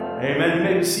Amen. You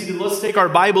may be seated. Let's take our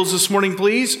Bibles this morning,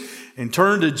 please, and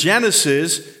turn to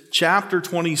Genesis chapter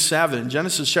 27.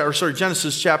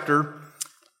 Genesis chapter,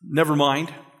 never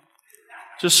mind.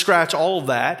 Just scratch all of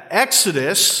that.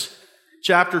 Exodus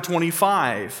chapter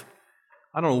 25.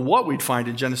 I don't know what we'd find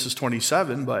in Genesis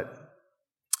 27, but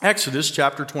Exodus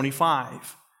chapter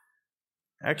 25.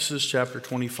 Exodus chapter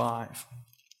 25.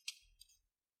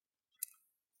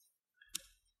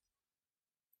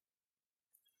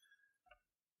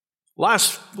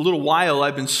 Last little while,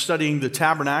 I've been studying the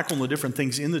tabernacle and the different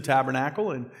things in the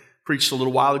tabernacle, and preached a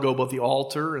little while ago about the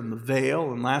altar and the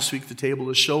veil, and last week the table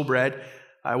of showbread.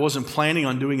 I wasn't planning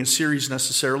on doing a series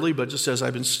necessarily, but just as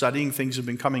I've been studying, things have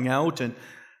been coming out, and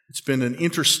it's been an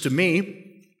interest to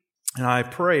me, and I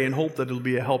pray and hope that it'll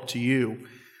be a help to you.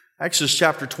 Exodus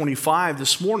chapter 25,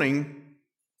 this morning,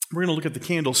 we're going to look at the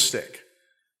candlestick.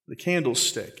 The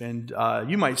candlestick. And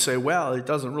you might say, well, it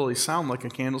doesn't really sound like a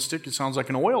candlestick. It sounds like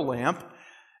an oil lamp.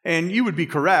 And you would be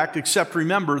correct, except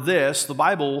remember this, the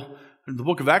Bible, the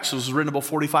book of Exodus was written about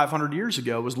 4,500 years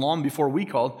ago. It was long before we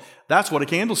called. That's what a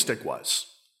candlestick was.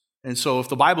 And so if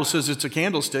the Bible says it's a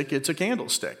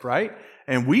candlestick, right?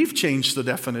 And we've changed the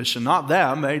definition, not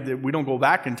them. We don't go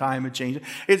back in time and change it.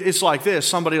 It's like this.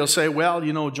 Somebody will say, well,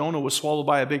 Jonah was swallowed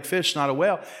by a big fish, not a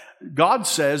whale. God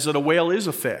says that a whale is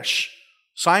a fish.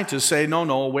 Scientists say, no,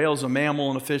 a whale is a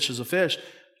mammal and a fish is a fish.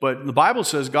 But the Bible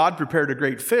says God prepared a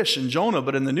great fish in Jonah,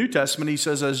 but in the New Testament he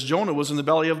says as Jonah was in the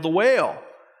belly of the whale.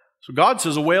 So God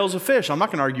says a whale is a fish. I'm not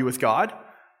going to argue with God.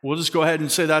 We'll just go ahead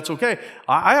and say that's okay.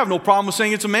 I have no problem with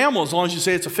saying it's a mammal as long as you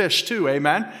say it's a fish too,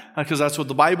 amen? Because that's what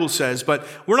the Bible says. But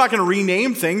we're not going to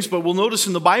rename things, but we'll notice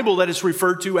in the Bible that it's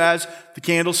referred to as the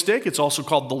candlestick. It's also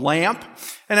called the lamp,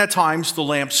 and at times the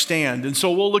lampstand. And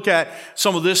so we'll look at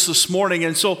some of this morning.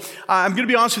 And so I'm going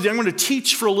to be honest with you, I'm going to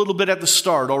teach for a little bit at the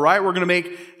start, all right? We're going to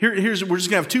make, we're just going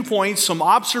to have 2 points, some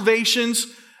observations,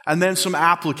 and then some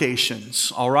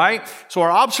applications, all right? So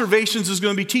our observations is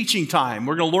going to be teaching time.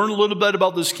 We're going to learn a little bit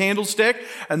about this candlestick,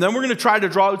 and then we're going to try to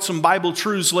draw out some Bible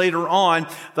truths later on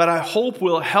that I hope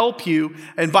will help you.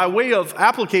 And by way of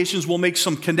applications, we'll make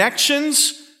some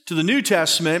connections to the New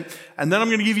Testament, and then I'm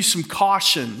going to give you some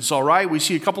cautions, all right? We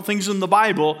see a couple things in the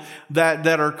Bible that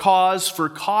are cause for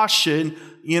caution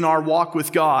in our walk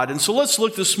with God. And so let's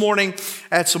look this morning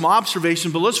at some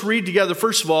observations, but let's read together,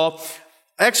 first of all,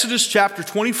 Exodus chapter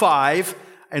 25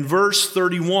 and verse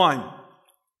 31.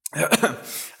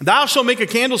 Thou shalt make a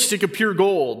candlestick of pure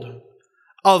gold.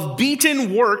 Of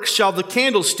beaten work shall the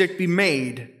candlestick be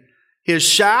made. His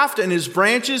shaft and his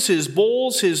branches, his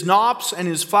bowls, his knops, and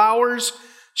his flowers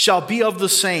shall be of the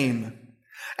same.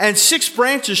 And 6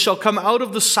 branches shall come out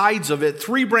of the sides of it,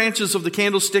 3 branches of the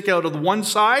candlestick out of the one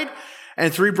side,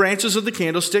 and 3 branches of the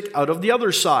candlestick out of the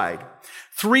other side.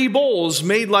 3 bowls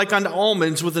made like unto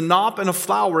almonds with a knop and a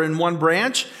flower in one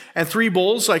branch, and 3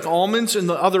 bowls like almonds in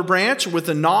the other branch with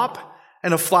a knop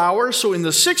and a flower, so in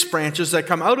the 6 branches that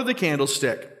come out of the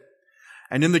candlestick.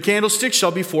 And in the candlestick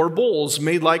shall be 4 bowls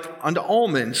made like unto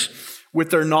almonds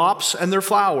with their knops and their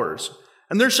flowers.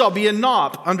 And there shall be a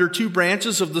knop under 2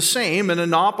 branches of the same, and a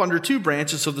knop under 2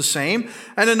 branches of the same,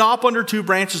 and a knop under 2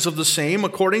 branches of the same,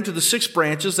 according to the 6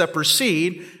 branches that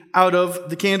proceed out of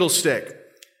the candlestick.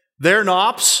 Their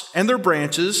knops and their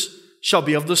branches shall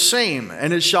be of the same,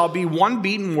 and it shall be one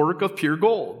beaten work of pure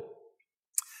gold.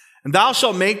 And thou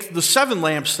shalt make the 7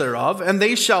 lamps thereof, and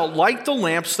they shall light the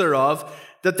lamps thereof,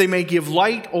 that they may give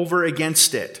light over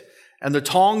against it. And the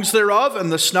tongs thereof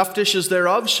and the snuff dishes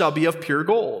thereof shall be of pure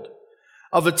gold.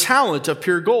 Of a talent of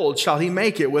pure gold shall he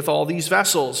make it with all these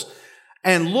vessels.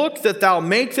 And look that thou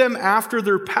make them after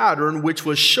their pattern which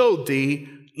was showed thee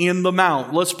in the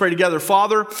mount. Let's pray together.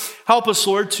 Father, help us,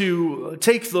 Lord, to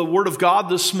take the word of God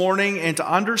this morning and to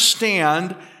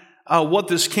understand what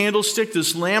this candlestick,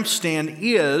 this lampstand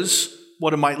is,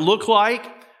 what it might look like,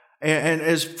 and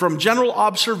as from general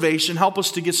observation, help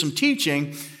us to get some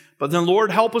teaching, but then,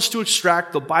 Lord, help us to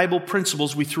extract the Bible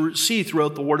principles we see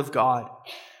throughout the word of God.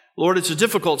 Lord, it's a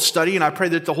difficult study, and I pray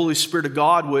that the Holy Spirit of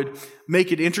God would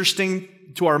make it interesting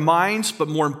to our minds, but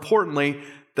more importantly,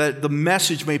 that the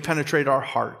message may penetrate our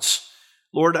hearts.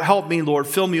 Lord, help me, Lord.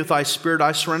 Fill me with thy Spirit.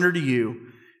 I surrender to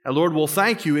you. And Lord, we'll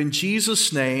thank you in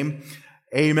Jesus' name.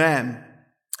 Amen.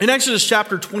 In Exodus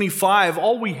chapter 25,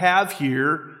 all we have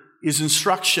here is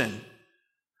instruction.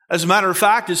 As a matter of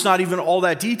fact, it's not even all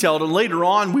that detailed. And later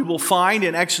on, we will find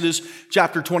in Exodus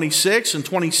chapter 26 and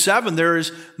 27, there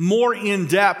is more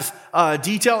in-depth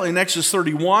detail. In Exodus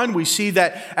 31, we see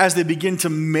that as they begin to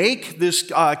make this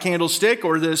candlestick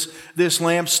or this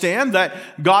lampstand, that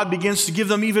God begins to give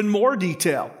them even more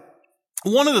detail.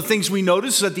 One of the things we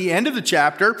notice is at the end of the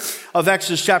chapter of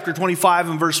Exodus chapter 25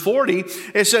 and verse 40,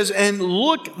 it says, "And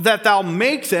look that thou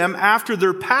make them after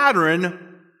their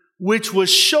pattern, which was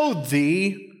showed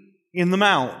thee in the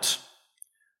mount."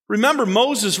 Remember,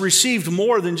 Moses received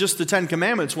more than just the 10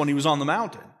 Commandments when he was on the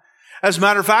mountain. As a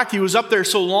matter of fact, he was up there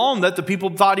so long that the people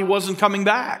thought he wasn't coming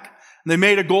back. They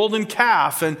made a golden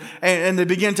calf, and they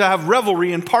began to have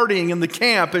revelry and partying in the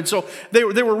camp. And so they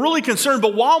were really concerned.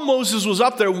 But while Moses was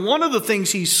up there, one of the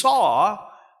things he saw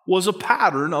was a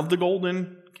pattern of the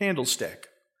golden candlestick.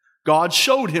 God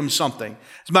showed him something.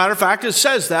 As a matter of fact, it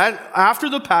says that after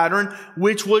the pattern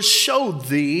which was showed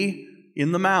thee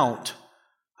in the mount.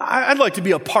 I'd like to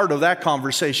be a part of that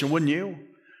conversation, wouldn't you?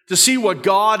 To see what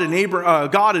God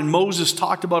and Moses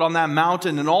talked about on that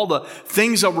mountain and all the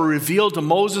things that were revealed to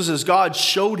Moses as God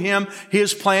showed him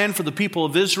his plan for the people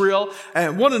of Israel.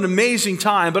 And what an amazing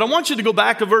time. But I want you to go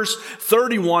back to verse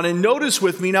 31 and notice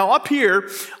with me. Now up here,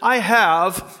 I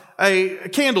have a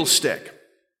candlestick.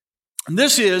 And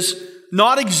this is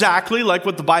not exactly like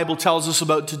what the Bible tells us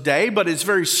about today, but it's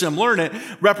very similar, and it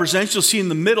represents, you'll see in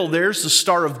the middle there's the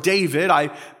Star of David. I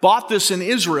bought this in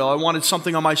Israel. I wanted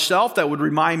something on my shelf that would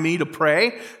remind me to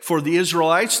pray for the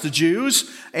Israelites, the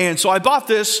Jews. And so I bought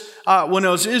this when I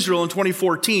was in Israel in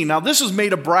 2014. Now this is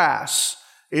made of brass.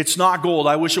 It's not gold.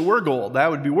 I wish it were gold. That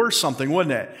would be worth something,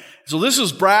 wouldn't it? So this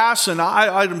is brass, and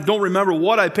I don't remember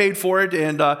what I paid for it,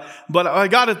 but I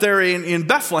got it there in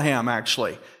Bethlehem,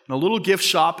 actually. A little gift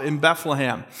shop in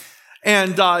Bethlehem.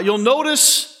 And you'll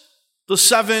notice the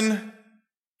 7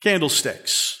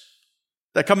 candlesticks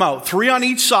that come out, 3 on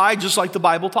each side, just like the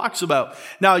Bible talks about.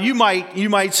 Now, you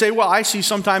might say, well, I see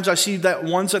that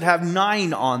ones that have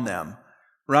 9 on them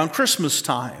around Christmas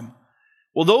time.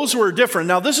 Well, those were different.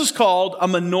 Now, this is called a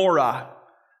menorah.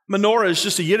 Menorah is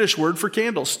just a Yiddish word for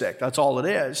candlestick. That's all it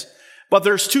is. But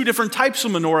there's 2 different types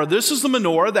of menorah. This is the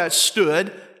menorah that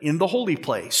stood in the holy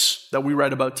place that we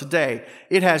read about today.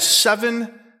 It has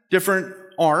 7 different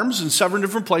arms and 7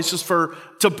 different places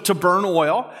to burn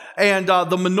oil. And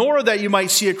the menorah that you might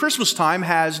see at Christmas time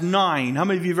has 9. How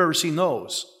many of you have ever seen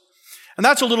those? And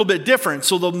that's a little bit different.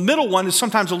 So the middle one is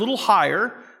sometimes a little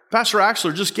higher. Pastor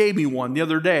Axler just gave me one the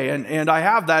other day, and I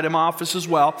have that in my office as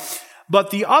well. But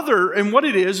the other, and what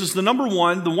it is the number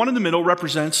 1, the one in the middle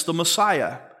represents the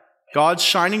Messiah. God's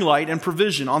shining light and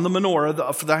provision on the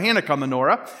menorah, for the Hanukkah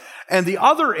menorah. And the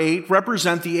other 8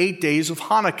 represent the 8 days of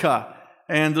Hanukkah.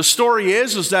 And the story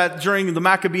is that during the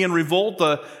Maccabean revolt,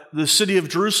 the city of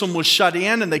Jerusalem was shut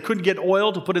in and they couldn't get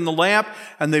oil to put in the lamp.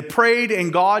 And they prayed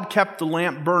and God kept the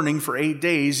lamp burning for 8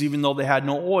 days, even though they had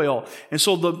no oil. And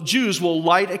so the Jews will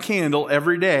light a candle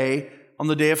every day on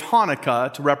the day of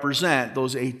Hanukkah to represent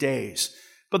those 8 days.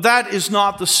 But that is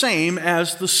not the same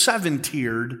as the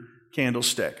 7-tiered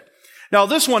candlestick. Now,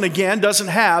 this one, again, doesn't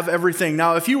have everything.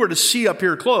 Now, if you were to see up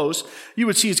here close, you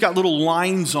would see it's got little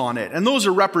lines on it. And those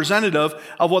are representative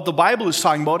of what the Bible is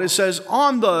talking about. It says,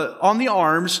 on the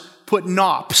arms, put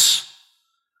knops.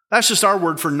 That's just our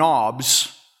word for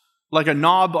knobs, like a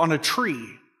knob on a tree.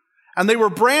 And they were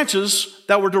branches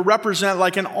that were to represent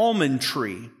like an almond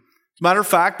tree. As a matter of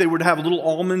fact, they would have little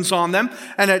almonds on them.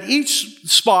 And at each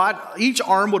spot, each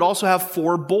arm would also have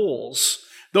 4 bowls.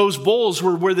 Those bowls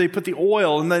were where they put the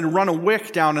oil and then run a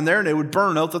wick down in there and it would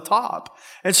burn out the top.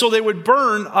 And so they would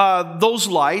burn those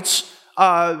lights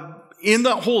in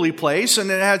the holy place, and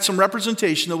it had some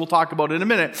representation that we'll talk about in a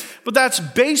minute. But that's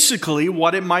basically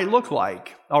what it might look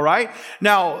like, all right?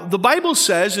 Now, the Bible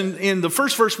says in the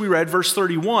first verse we read, verse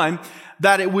 31,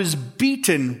 that it was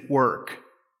beaten work.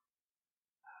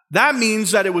 That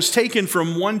means that it was taken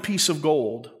from one piece of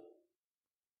gold.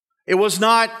 It was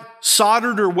not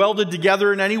soldered or welded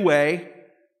together in any way.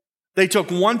 They took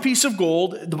one piece of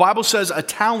gold, the Bible says a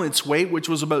talent's weight, which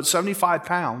was about 75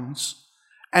 pounds,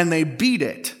 and they beat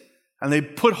it. And they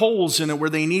put holes in it where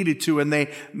they needed to, and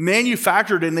they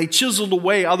manufactured it, and they chiseled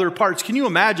away other parts. Can you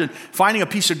imagine finding a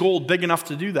piece of gold big enough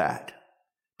to do that?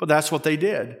 But that's what they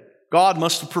did. God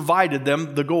must have provided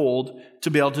them the gold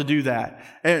to be able to do that.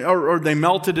 Or they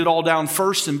melted it all down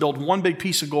first and built one big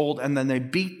piece of gold, and then they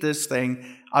beat this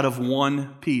thing out of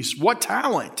one piece. What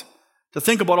talent to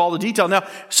think about all the detail. Now,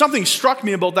 something struck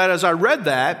me about that as I read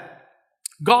that.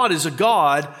 God is a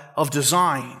God of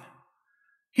design.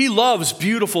 He loves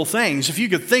beautiful things. If you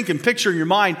could think and picture in your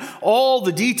mind all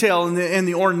the detail and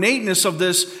the ornateness of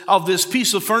this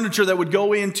piece of furniture that would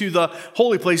go into the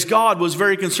holy place, God was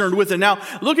very concerned with it. Now,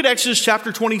 look at Exodus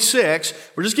chapter 26.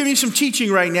 We're just giving you some teaching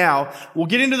right now. We'll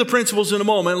get into the principles in a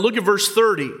moment. Look at verse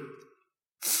 30.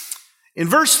 In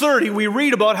verse 30, we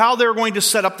read about how they're going to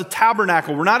set up the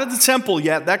tabernacle. We're not at the temple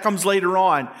yet. That comes later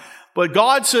on. But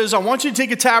God says, I want you to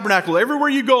take a tabernacle everywhere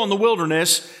you go in the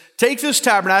wilderness. Take this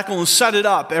tabernacle and set it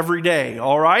up every day,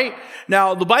 all right?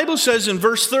 Now, the Bible says in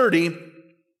verse 30,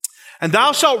 and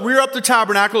thou shalt rear up the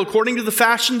tabernacle according to the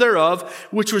fashion thereof,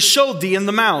 which was showed thee in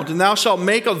the mount. And thou shalt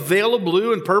make a veil of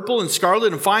blue and purple and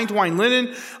scarlet and fine twined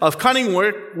linen of cunning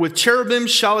work. With cherubim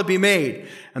shall it be made.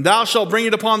 And thou shalt bring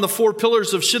it upon the 4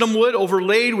 pillars of shittim wood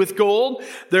overlaid with gold.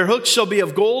 Their hooks shall be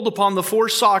of gold upon the 4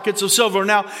 sockets of silver.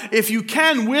 Now, if you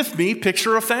can with me,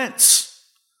 picture a fence.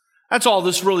 That's all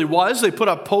this really was. They put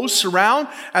up posts around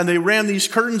and they ran these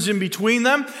curtains in between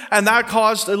them, and that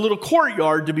caused a little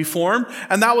courtyard to be formed,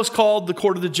 and that was called the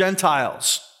court of the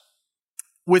Gentiles.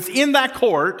 Within that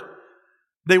court,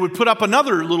 they would put up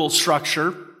another little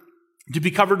structure to be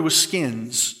covered with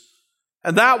skins,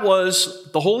 and that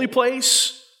was the holy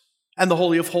place and the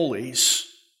Holy of Holies.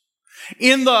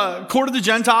 In the court of the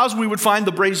Gentiles, we would find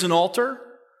the brazen altar,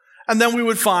 and then we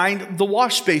would find the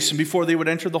wash basin before they would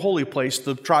enter the holy place,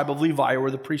 the tribe of Levi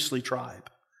or the priestly tribe.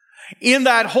 In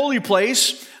that holy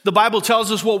place, the Bible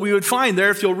tells us what we would find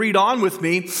there, if you'll read on with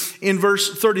me, in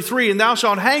verse 33, and thou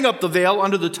shalt hang up the veil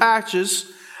under the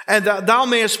taches, and that thou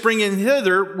mayest bring in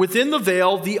hither within the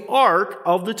veil the ark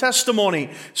of the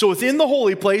testimony. So within the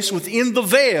holy place, within the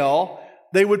veil,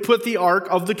 they would put the ark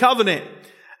of the covenant.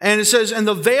 And it says, and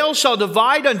the veil shall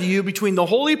divide unto you between the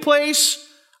holy place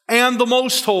and the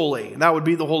most holy. That would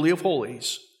be the Holy of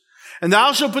Holies. And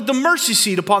thou shalt put the mercy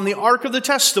seat upon the ark of the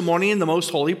testimony in the most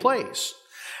holy place.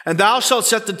 And thou shalt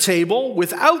set the table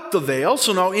without the veil.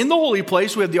 So now in the holy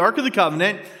place, we have the ark of the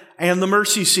covenant and the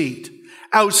mercy seat.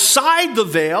 Outside the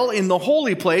veil, in the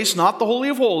holy place, not the Holy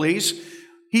of Holies,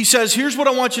 he says, here's what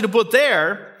I want you to put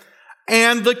there.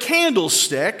 And the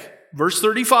candlestick, verse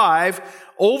 35,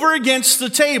 over against the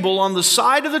table on the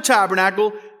side of the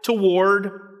tabernacle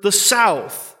toward the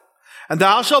south. And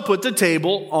thou shalt put the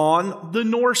table on the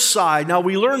north side. Now,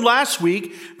 we learned last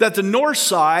week that the north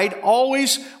side,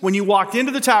 always, when you walked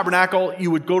into the tabernacle, you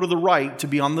would go to the right to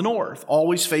be on the north.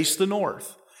 Always face the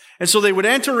north. And so they would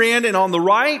enter in, and on the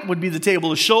right would be the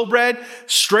table of showbread.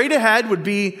 Straight ahead would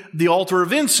be the altar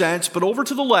of incense, but over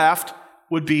to the left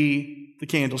would be the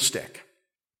candlestick.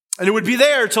 And it would be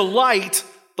there to light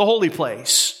the holy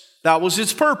place. That was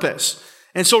its purpose.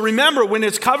 And so remember, when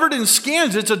it's covered in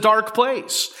skins, it's a dark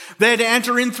place. They had to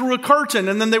enter in through a curtain,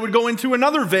 and then they would go in through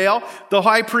another veil, the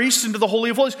high priest into the Holy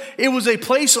of Holies. It was a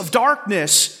place of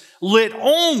darkness, lit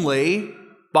only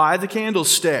by the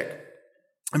candlestick.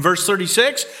 In verse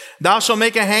 36, thou shalt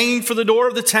make a hanging for the door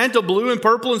of the tent of blue and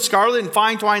purple and scarlet and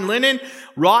fine twined linen,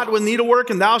 wrought with needlework,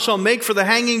 and thou shalt make for the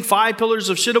hanging 5 pillars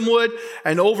of shittim wood,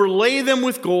 and overlay them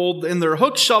with gold, and their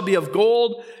hooks shall be of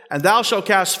gold, and thou shalt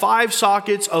cast 5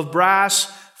 sockets of brass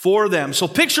for them. So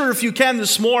picture, if you can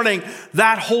this morning,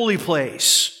 that holy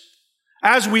place.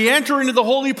 As we enter into the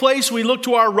holy place, we look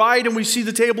to our right and we see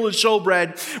the table of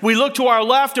showbread. We look to our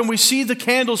left and we see the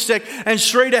candlestick, and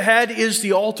straight ahead is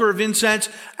the altar of incense,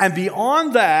 and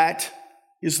beyond that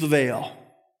is the veil.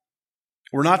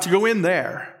 We're not to go in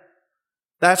there.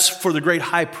 That's for the great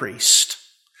high priest.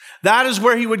 That is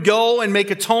where he would go and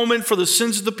make atonement for the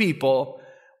sins of the people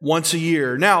once a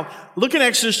year. Now, look in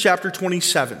Exodus chapter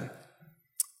 27.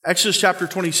 Exodus chapter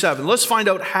 27. Let's find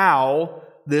out how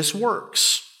this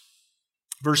works.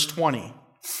 Verse 20.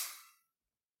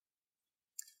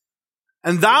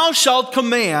 And thou shalt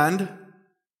command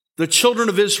the children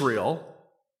of Israel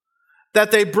that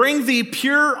they bring thee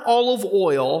pure olive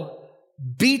oil,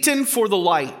 beaten for the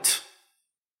light,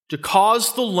 to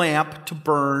cause the lamp to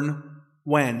burn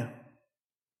when?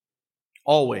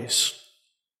 Always.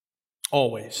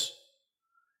 Always.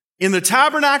 In the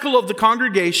tabernacle of the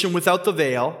congregation without the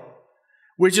veil,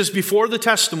 which is before the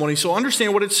testimony. So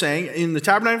understand what it's saying. In the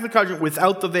tabernacle of the congregation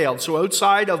without the veil. So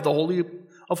outside of the Holy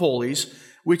of Holies,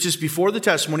 which is before the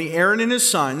testimony, Aaron and his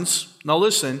sons, now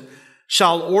listen,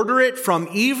 shall order it from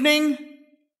evening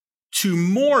to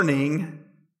morning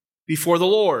before the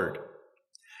Lord.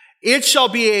 It shall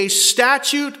be a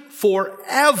statute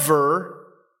forever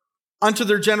unto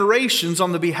their generations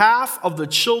on the behalf of the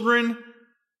children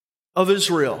of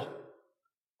Israel.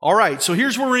 All right, so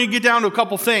here's where we're going to get down to a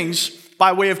couple things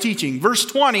by way of teaching. Verse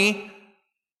 20,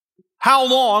 how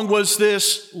long was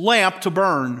this lamp to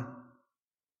burn?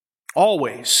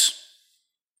 Always.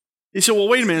 You say, well,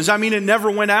 wait a minute, does that mean it never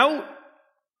went out?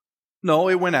 No,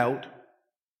 it went out.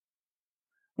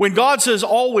 When God says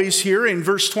always here in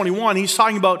verse 21, he's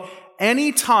talking about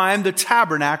any time the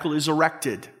tabernacle is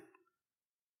erected.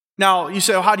 Now, you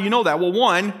say, well, how do you know that? Well,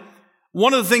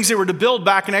 one of the things they were to build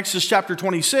back in Exodus chapter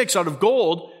 26 out of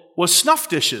gold was snuff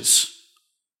dishes.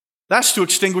 That's to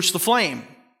extinguish the flame.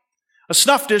 A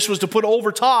snuff dish was to put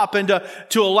over top and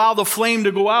to allow the flame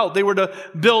to go out. They were to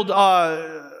build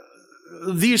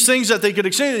these things that they could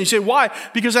extinguish. And you say, why?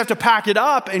 Because they have to pack it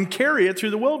up and carry it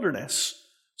through the wilderness.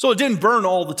 So it didn't burn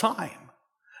all the time.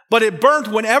 But it burnt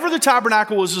whenever the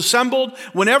tabernacle was assembled,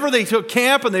 whenever they took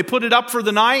camp and they put it up for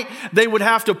the night, they would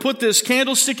have to put this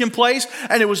candlestick in place,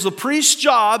 and it was the priest's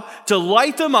job to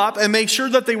light them up and make sure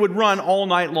that they would run all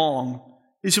night long.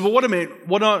 You say, well, wait a minute,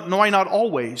 why not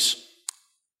always?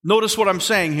 Notice what I'm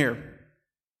saying here.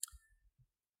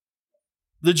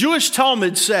 The Jewish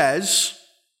Talmud says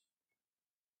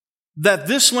that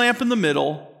this lamp in the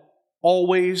middle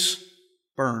always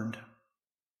burned.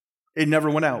 It never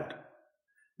went out.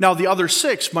 Now, the other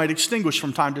 6 might extinguish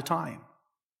from time to time.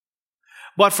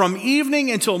 But from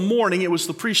evening until morning, it was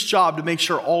the priest's job to make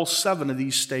sure all 7 of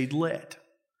these stayed lit.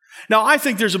 Now, I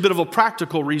think there's a bit of a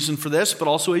practical reason for this, but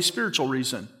also a spiritual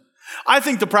reason. I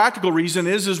think the practical reason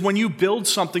is when you build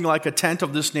something like a tent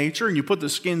of this nature and you put the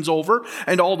skins over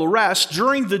and all the rest,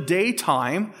 during the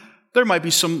daytime, there might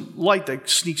be some light that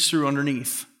sneaks through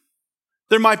underneath.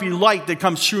 There might be light that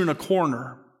comes through in a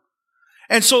corner.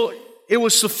 And so it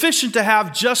was sufficient to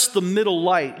have just the middle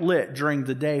light lit during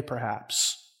the day,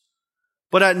 perhaps.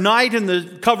 But at night, in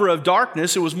the cover of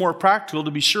darkness, it was more practical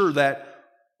to be sure that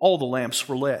all the lamps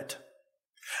were lit.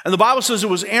 And the Bible says it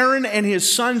was Aaron and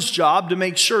his son's job to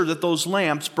make sure that those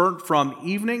lamps burnt from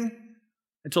evening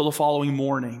until the following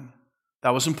morning.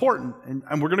 That was important,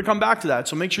 and we're going to come back to that,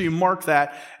 so make sure you mark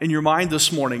that in your mind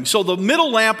this morning. So the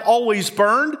middle lamp always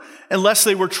burned unless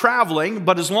they were traveling,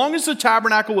 but as long as the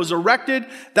tabernacle was erected,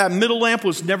 that middle lamp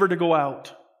was never to go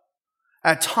out.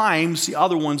 At times, the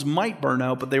other ones might burn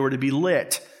out, but they were to be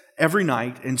lit every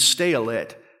night and stay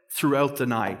lit throughout the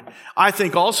night. I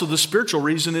think also the spiritual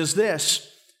reason is this.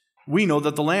 We know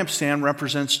that the lampstand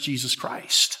represents Jesus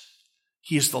Christ.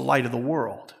 He is the light of the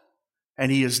world,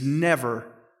 and he is never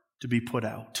to be put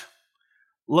out.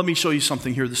 Let me show you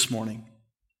something here this morning.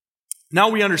 Now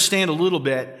we understand a little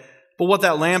bit but what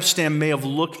that lampstand may have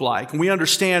looked like. And we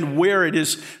understand where it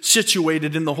is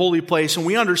situated in the holy place. And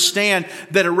we understand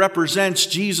that it represents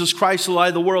Jesus Christ, the light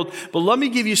of the world. But let me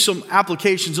give you some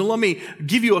applications and let me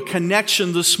give you a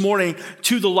connection this morning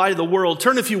to the light of the world.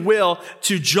 Turn, if you will,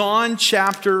 to John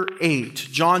chapter 8.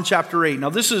 John chapter 8.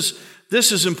 Now this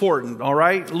is important, all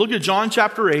right? Look at John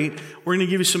chapter 8. We're going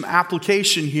to give you some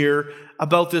application here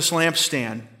about this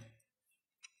lampstand.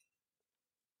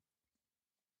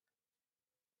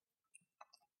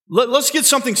 Let's get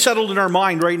something settled in our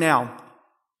mind right now.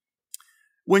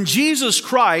 When Jesus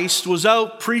Christ was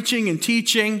out preaching and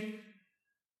teaching,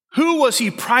 who was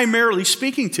he primarily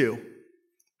speaking to?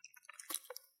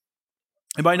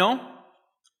 Anybody know?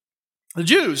 The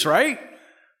Jews, right?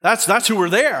 That's who were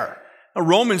there. The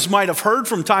Romans might have heard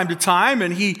from time to time,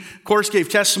 and he, of course, gave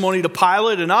testimony to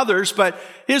Pilate and others, but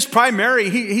his primary,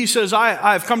 he says,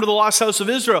 I've come to the lost house of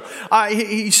Israel.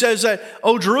 He says that,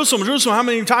 oh, Jerusalem, Jerusalem, how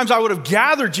many times I would have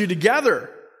gathered you together.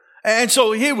 And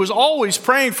so he was always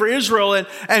praying for Israel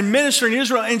and ministering to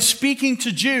Israel and speaking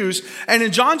to Jews. And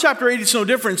in John chapter 8, it's no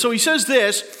different. So he says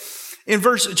this in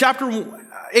chapter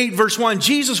 8, verse 1,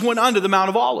 Jesus went unto the Mount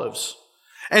of Olives.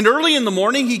 And early in the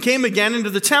morning he came again into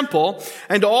the temple,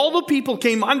 and all the people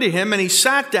came unto him, and he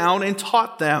sat down and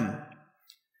taught them.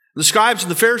 The scribes and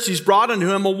the Pharisees brought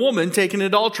unto him a woman taken in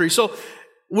adultery. So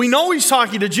we know he's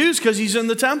talking to Jews because he's in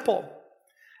the temple.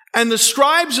 And the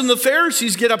scribes and the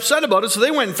Pharisees get upset about it, so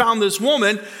they went and found this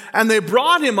woman, and they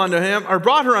brought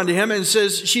her unto him, and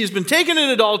says, she has been taken in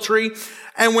adultery.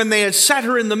 And when they had set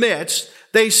her in the midst,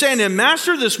 they say unto him,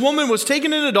 Master, this woman was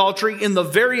taken in adultery in the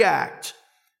very act.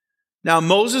 Now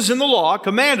Moses in the law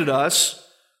commanded us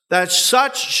that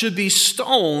such should be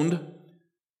stoned,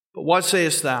 but what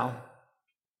sayest thou?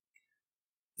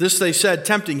 This they said,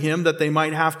 tempting him, that they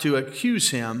might have to accuse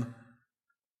him.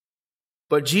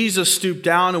 But Jesus stooped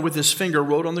down and with his finger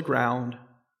wrote on the ground,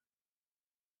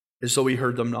 as though he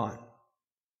heard them not.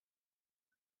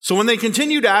 So when they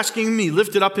continued asking him, he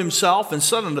lifted up himself and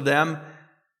said unto them,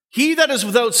 He that is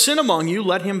without sin among you,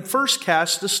 let him first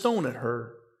cast a stone at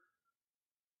her.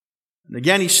 And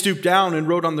again he stooped down and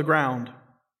wrote on the ground.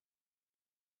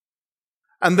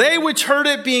 And they which heard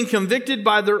it, being convicted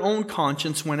by their own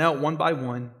conscience, went out one by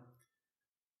one,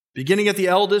 beginning at the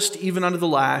eldest, even unto the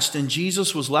last. And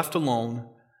Jesus was left alone,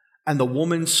 and the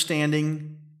woman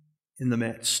standing in the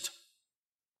midst.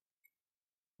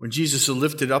 When Jesus had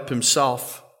lifted up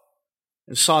himself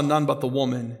and saw none but the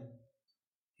woman,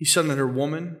 he said unto her,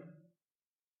 Woman,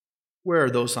 where are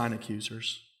those thine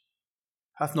accusers?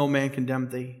 Hath no man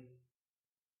condemned thee?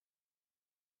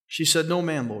 She said, No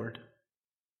man, Lord.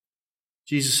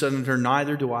 Jesus said unto her,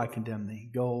 Neither do I condemn thee.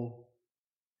 Go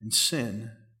and sin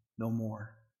no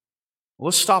more. Well,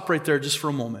 let's stop right there just for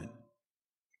a moment.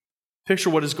 Picture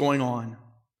what is going on.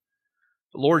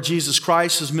 The Lord Jesus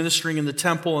Christ is ministering in the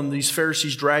temple, and these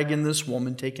Pharisees drag in this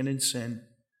woman taken in sin.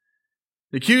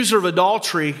 The accuser of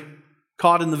adultery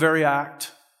caught in the very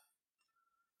act.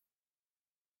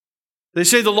 They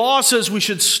say the law says we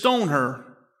should stone her.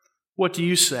 What do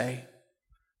you say?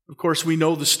 Of course, we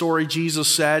know the story. Jesus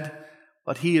said,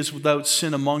 "Let he is without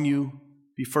sin among you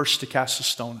be first to cast a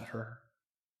stone at her."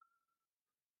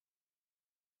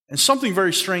 And something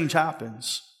very strange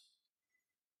happens.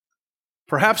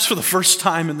 Perhaps for the first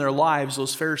time in their lives,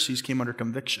 those Pharisees came under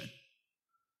conviction.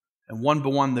 And one by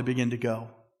one, they begin to go.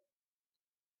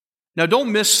 Now,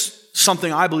 don't miss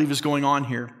something I believe is going on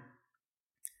here.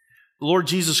 The Lord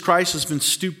Jesus Christ has been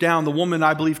stooped down. The woman,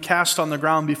 I believe, cast on the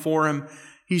ground before him.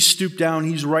 He's stooped down.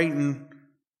 He's writing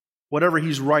whatever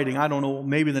he's writing. I don't know,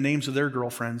 maybe the names of their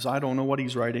girlfriends. I don't know what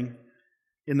he's writing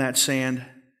in that sand.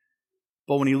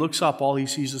 But when he looks up, all he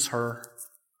sees is her.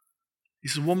 He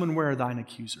says, "Woman, where are thine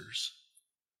accusers?"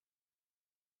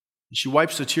 And she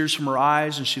wipes the tears from her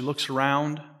eyes and she looks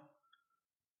around.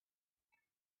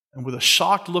 And with a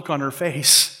shocked look on her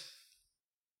face,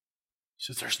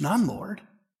 she says, "There's none, Lord.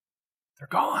 They're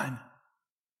gone."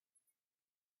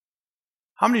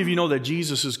 How many of you know that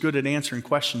Jesus is good at answering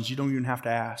questions you don't even have to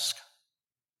ask?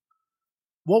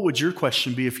 What would your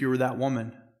question be if you were that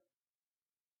woman?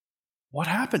 What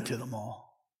happened to them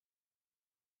all?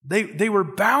 They were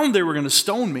bound they were going to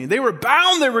stone me. They were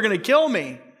bound they were going to kill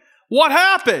me. What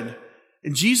happened?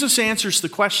 And Jesus answers the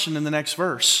question in the next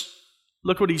verse.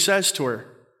 Look what he says to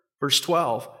her. Verse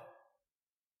 12.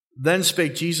 Then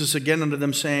spake Jesus again unto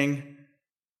them, saying,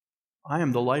 I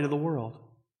am the light of the world.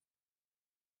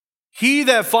 He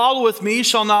that followeth me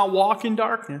shall not walk in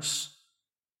darkness,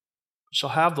 but shall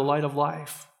have the light of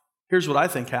life. Here's what I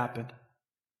think happened.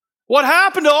 What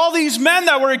happened to all these men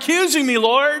that were accusing me,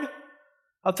 Lord?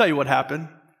 I'll tell you what happened.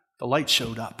 The light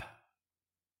showed up.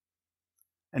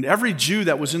 And every Jew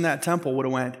that was in that temple would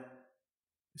have went,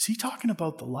 is he talking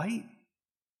about the light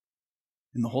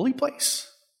in the holy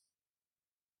place?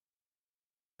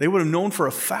 They would have known for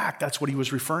a fact that's what he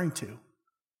was referring to,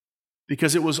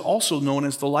 because it was also known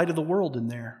as the light of the world in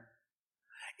there.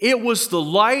 It was the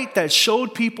light that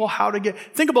showed people how to get.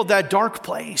 Think about that dark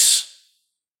place.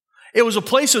 It was a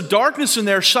place of darkness in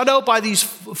there, shut out by these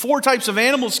 4 types of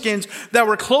animal skins that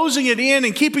were closing it in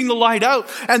and keeping the light out.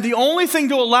 And the only thing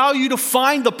to allow you to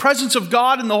find the presence of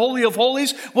God in the Holy of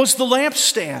Holies was the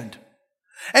lampstand.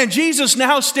 And Jesus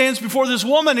now stands before this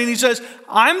woman and he says,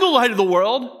 I'm the light of the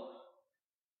world.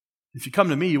 If you come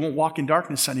to me, you won't walk in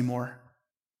darkness anymore.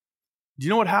 Do you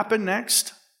know what happened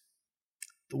next?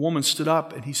 The woman stood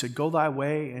up and he said, go thy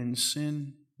way and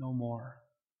sin no more.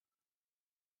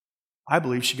 I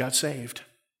believe she got saved.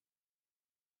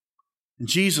 And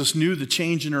Jesus knew the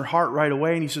change in her heart right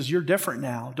away, and he says, you're different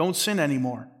now. Don't sin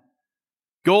anymore.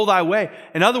 Go thy way.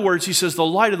 In other words, he says, the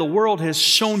light of the world has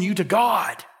shown you to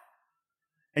God.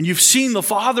 And you've seen the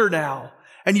Father now.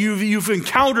 And you've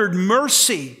encountered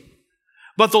mercy.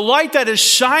 But the light that is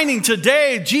shining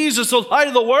today, Jesus, the light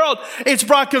of the world, it's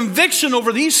brought conviction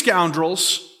over these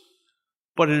scoundrels,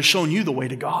 but it has shown you the way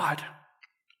to God.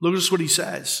 Look at what he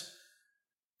says.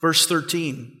 Verse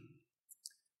 13,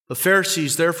 the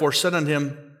Pharisees therefore said unto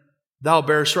him, thou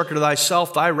bearest record of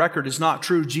thyself, thy record is not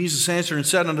true. Jesus answered and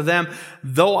said unto them,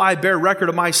 though I bear record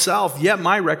of myself, yet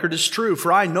my record is true.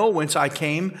 For I know whence I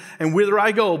came and whither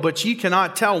I go, but ye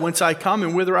cannot tell whence I come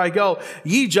and whither I go.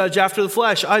 Ye judge after the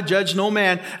flesh, I judge no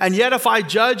man. And yet if I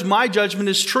judge, my judgment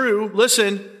is true.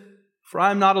 Listen, for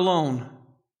I am not alone,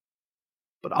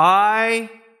 but I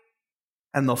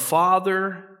and the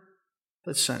Father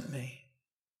that sent me.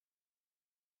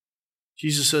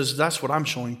 Jesus says, that's what I'm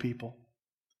showing people,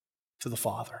 to the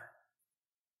Father.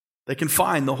 They can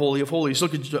find the Holy of Holies.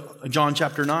 Look at John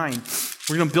chapter 9.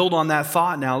 We're going to build on that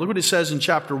thought now. Look what it says in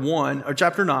chapter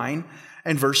 9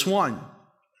 and verse 1.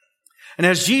 And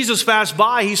as Jesus passed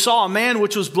by, he saw a man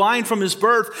which was blind from his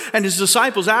birth, and his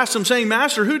disciples asked him, saying,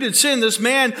 Master, who did sin, this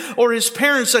man or his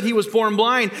parents, that he was born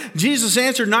blind? Jesus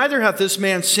answered, neither hath this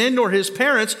man sinned nor his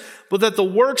parents, but that the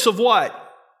works of what?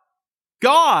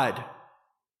 God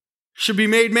should be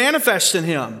made manifest in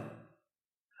him.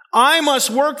 I must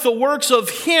work the works of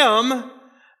him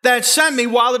that sent me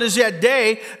while it is yet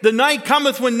day. The night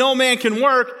cometh when no man can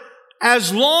work.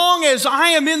 As long as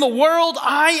I am in the world,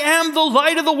 I am the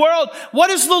light of the world.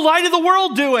 What is the light of the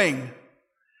world doing?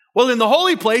 Well, in the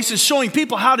holy place is showing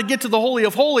people how to get to the Holy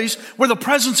of Holies where the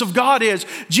presence of God is.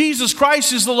 Jesus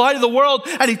Christ is the light of the world,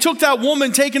 and he took that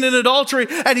woman taken in adultery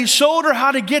and he showed her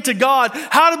how to get to God,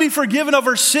 how to be forgiven of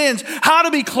her sins, how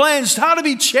to be cleansed, how to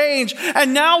be changed.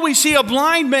 And now we see a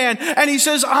blind man and he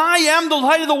says, I am the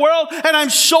light of the world, and I'm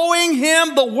showing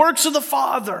him the works of the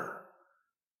Father.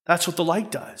 That's what the light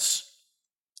does.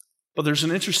 But there's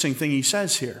an interesting thing he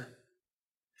says here.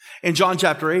 In John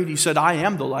chapter 8, he said, I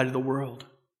am the light of the world.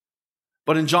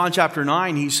 But in John chapter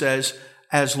 9, he says,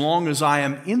 as long as I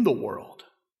am in the world,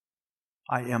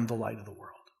 I am the light of the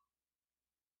world.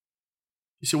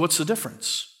 You see, what's the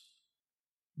difference?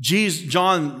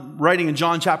 John, writing in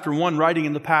John chapter 1, writing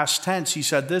in the past tense, he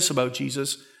said this about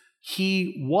Jesus: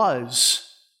 he was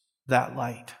that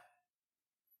light.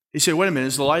 You say, wait a minute,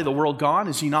 is the light of the world gone?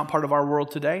 Is he not part of our world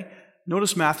today?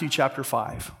 Notice Matthew chapter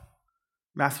 5.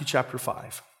 Matthew chapter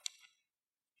 5.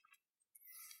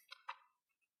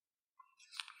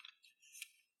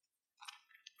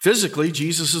 Physically,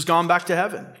 Jesus has gone back to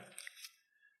heaven.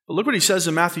 But look what he says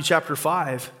in Matthew chapter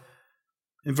 5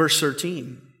 in verse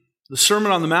 13. The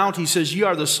Sermon on the Mount, he says, ye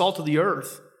are the salt of the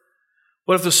earth.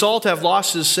 But if the salt have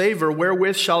lost his savor,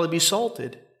 wherewith shall it be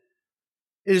salted?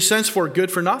 It is henceforth good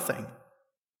for nothing,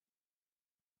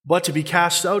 but to be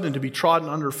cast out and to be trodden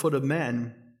under foot of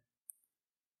men.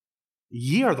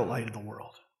 Ye are the light of the world.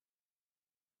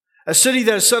 A city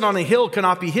that is set on a hill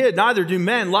cannot be hid, neither do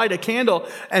men light a candle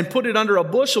and put it under a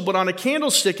bushel, but on a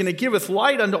candlestick, and it giveth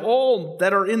light unto all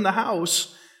that are in the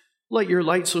house. Let your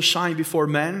light so shine before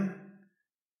men,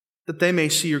 that they may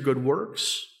see your good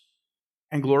works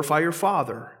and glorify your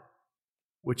Father,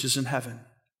 which is in heaven.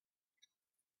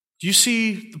 Do you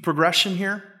see the progression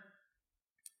here?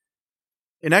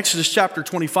 In Exodus chapter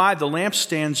 25, the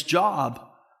lampstand's job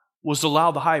was to allow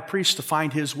the high priest to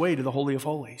find his way to the Holy of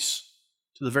Holies,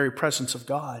 to the very presence of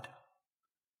God.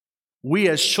 We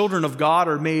as children of God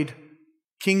are made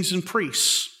kings and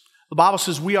priests. The Bible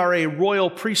says we are a royal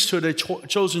priesthood, a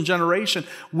chosen generation.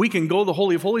 We can go to the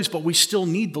Holy of Holies, but we still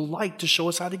need the light to show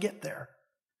us how to get there.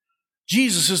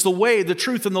 Jesus is the way, the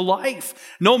truth, and the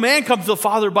life. No man comes to the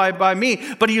Father by me,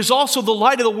 but he is also the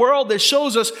light of the world that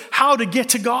shows us how to get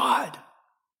to God.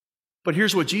 But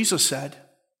here's what Jesus said: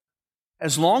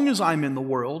 as long as I'm in the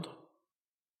world,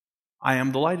 I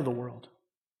am the light of the world.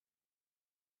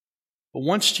 But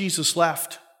once Jesus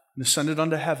left and ascended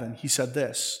unto heaven, he said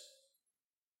this: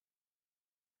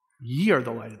 ye are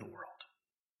the light of the world.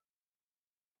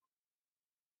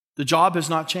 The job has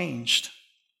not changed.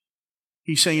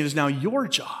 He's saying it is now your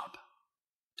job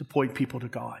to point people to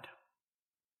God.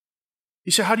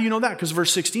 You say, how do you know that? Because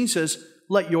verse 16 says,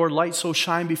 let your light so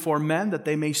shine before men that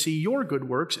they may see your good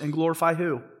works and glorify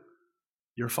who?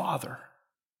 Your Father,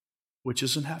 which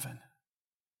is in heaven.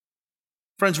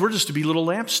 Friends, we're just to be little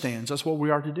lampstands. That's what we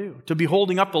are to do. To be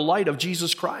holding up the light of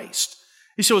Jesus Christ.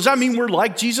 You say, does that mean we're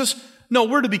like Jesus? No,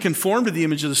 we're to be conformed to the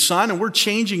image of the Son, and we're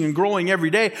changing and growing every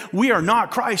day. We are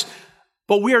not Christ,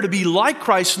 but we are to be like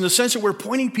Christ in the sense that we're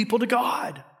pointing people to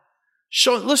God.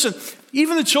 Listen,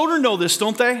 even the children know this,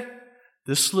 don't they?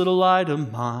 This little light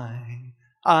of mine,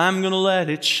 I'm going to let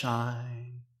it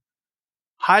shine.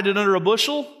 Hide it under a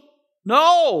bushel?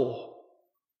 No.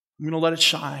 I'm going to let it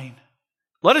shine.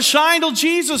 Let it shine till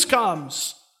Jesus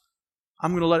comes.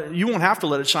 I'm going to let it. You won't have to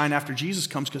let it shine after Jesus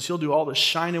comes, because he'll do all the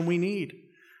shining we need.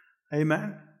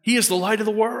 Amen. He is the light of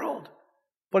the world.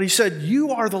 But he said,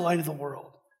 you are the light of the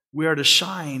world. We are to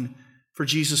shine for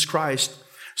Jesus Christ.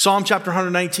 Psalm chapter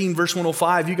 119, verse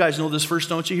 105. You guys know this verse,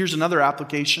 don't you? Here's another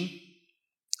application.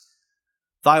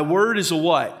 Thy word is a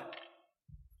what?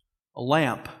 A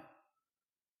lamp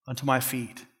unto my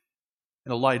feet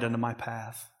and a light unto my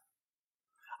path.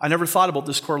 I never thought about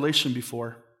this correlation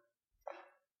before.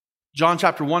 John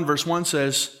chapter 1, verse 1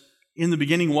 says, in the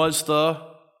beginning was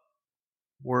the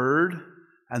Word,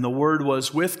 and the Word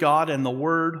was with God, and the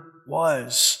Word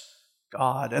was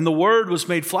God. And the Word was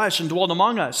made flesh and dwelt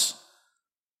among us.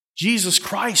 Jesus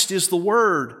Christ is the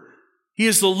Word. He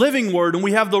is the living Word, and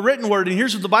we have the written Word. And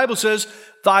here's what the Bible says: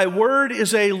 thy word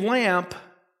is a lamp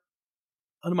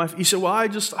unto my feet. You say, well, I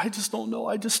just don't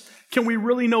know. Can we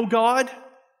really know God?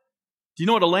 Do you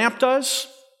know what a lamp does?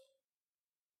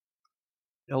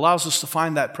 It allows us to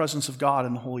find that presence of God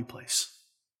in the holy place.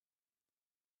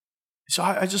 So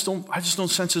I just don't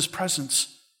sense his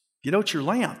presence. Get out your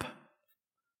lamp.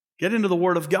 Get into the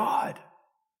Word of God.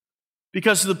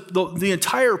 Because the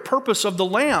entire purpose of the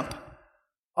lamp,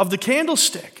 of the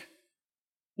candlestick,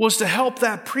 was to help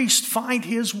that priest find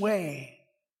his way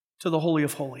to the Holy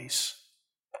of Holies.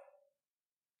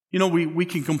 You know, we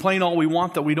can complain all we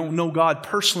want that we don't know God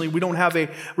personally. We don't have a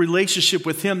relationship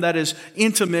with Him that is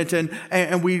intimate,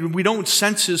 and we don't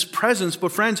sense His presence.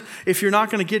 But friends, if you're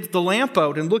not going to get the lamp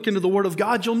out and look into the Word of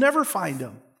God, you'll never find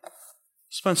Him.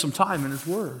 Spend some time in His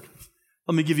Word.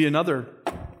 Let me give you another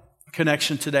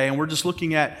connection today, and we're just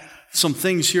looking at some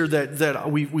things here that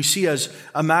we see as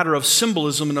a matter of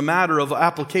symbolism and a matter of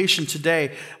application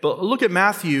today. But look at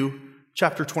Matthew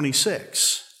chapter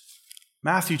 26.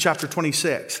 Matthew chapter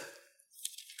 26.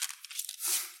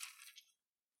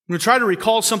 I'm going to try to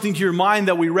recall something to your mind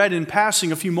that we read in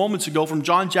passing a few moments ago from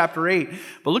John chapter 8.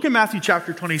 But look at Matthew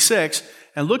chapter 26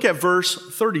 and look at verse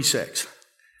 36.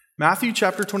 Matthew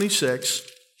chapter 26.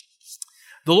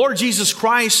 The Lord Jesus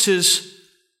Christ has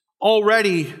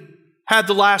already had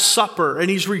the Last Supper,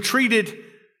 and He's retreated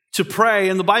to pray.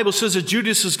 And the Bible says that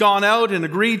Judas has gone out and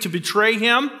agreed to betray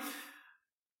Him.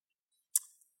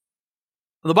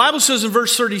 The Bible says in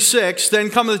verse 36,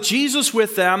 Then cometh Jesus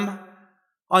with them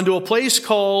unto a place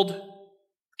called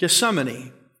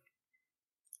Gethsemane,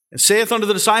 and saith unto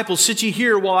the disciples, Sit ye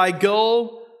here while I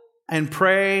go and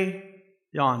pray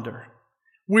yonder.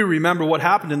 We remember what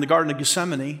happened in the Garden of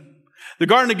Gethsemane. The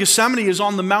Garden of Gethsemane is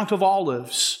on the Mount of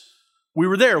Olives. We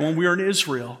were there when we were in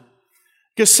Israel.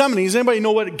 Gethsemane, does anybody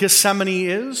know what Gethsemane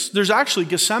is? There's actually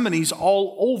Gethsemanes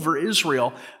all over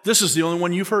Israel. This is the only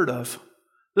one you've heard of.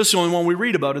 This is the only one we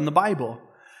read about in the Bible.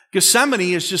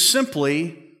 Gethsemane is just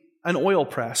simply an oil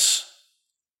press.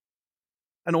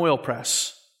 An oil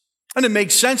press. And it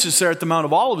makes sense. It's there at the Mount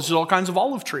of Olives. There's all kinds of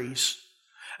olive trees.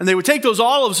 And they would take those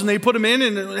olives and they put them in,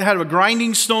 and it had a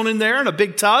grinding stone in there and a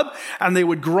big tub. And they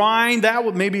would grind that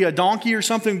with maybe a donkey or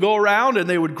something go around, and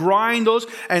they would grind those,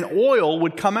 and oil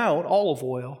would come out, olive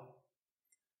oil.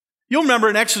 You'll remember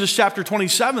in Exodus chapter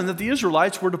 27 that the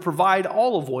Israelites were to provide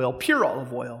olive oil, pure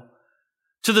olive oil,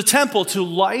 to the temple to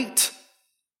light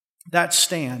that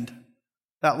stand,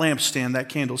 that lampstand, that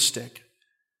candlestick.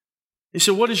 He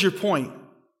said, what is your point?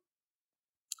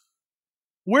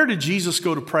 Where did Jesus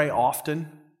go to pray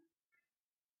often?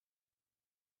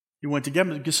 He went to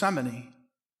Gethsemane.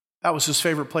 That was His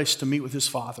favorite place to meet with His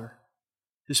Father,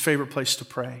 His favorite place to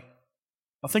pray.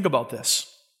 Now think about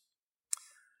this.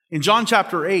 In John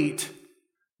chapter 8,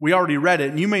 we already read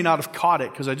it, and you may not have caught it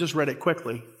because I just read it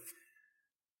quickly.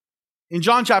 In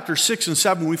John chapter 6 and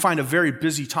 7, we find a very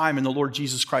busy time in the Lord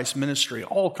Jesus Christ's ministry.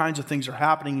 All kinds of things are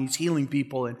happening. He's healing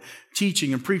people and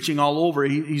teaching and preaching all over.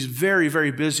 He's very,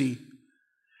 very busy.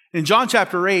 In John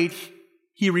chapter 8,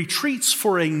 He retreats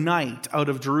for a night out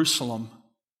of Jerusalem.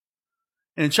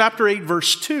 And in chapter 8,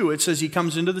 verse 2, it says He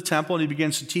comes into the temple and He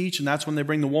begins to teach, and that's when they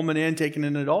bring the woman in, taken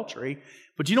in adultery.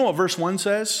 But do you know what verse 1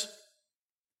 says?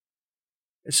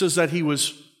 It says that He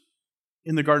was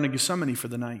in the Garden of Gethsemane for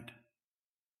the night.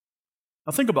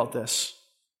 Now think about this.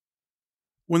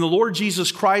 When the Lord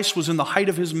Jesus Christ was in the height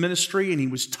of His ministry and He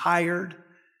was tired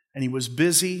and He was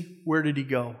busy, where did He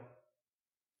go?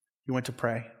 He went to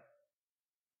pray.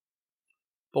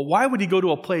 But why would He go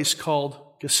to a place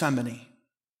called Gethsemane?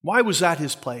 Why was that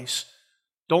His place?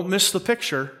 Don't miss the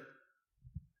picture.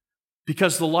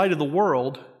 Because the light of the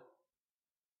world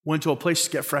went to a place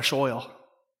to get fresh oil.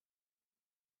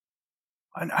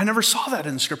 I never saw that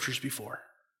in the Scriptures before.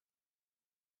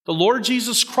 The Lord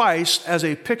Jesus Christ as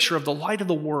a picture of the light of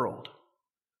the world,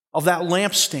 of that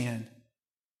lampstand.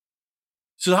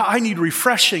 So I need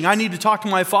refreshing. I need to talk to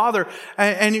my Father.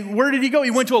 And where did He go?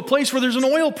 He went to a place where there's an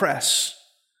oil press.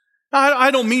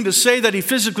 I don't mean to say that He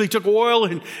physically took oil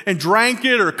and drank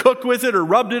it or cooked with it or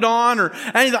rubbed it on or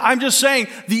anything. I'm just saying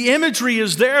the imagery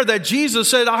is there that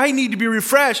Jesus said, I need to be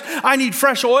refreshed. I need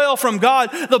fresh oil from God.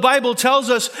 The Bible tells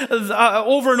us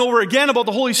over and over again about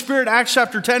the Holy Spirit, Acts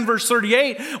chapter 10, verse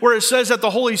 38, where it says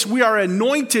that we are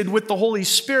anointed with the Holy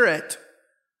Spirit.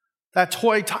 That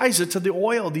ties it to the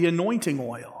oil, the anointing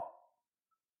oil.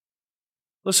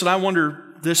 Listen, I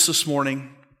wonder this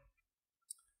morning.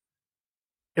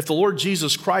 If the Lord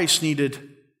Jesus Christ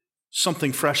needed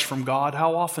something fresh from God,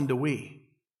 how often do we?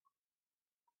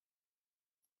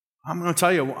 I'm going to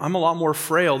tell you, I'm a lot more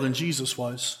frail than Jesus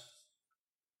was.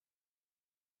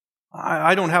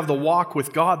 I don't have the walk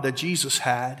with God that Jesus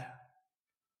had.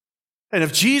 And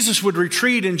if Jesus would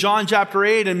retreat in John chapter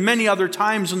 8 and many other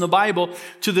times in the Bible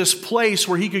to this place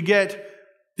where He could get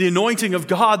the anointing of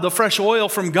God, the fresh oil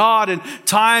from God, and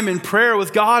time in prayer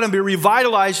with God and be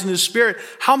revitalized in His Spirit,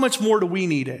 how much more do we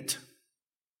need it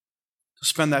to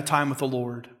spend that time with the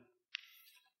Lord?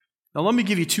 Now let me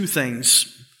give you two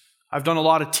things. I've done a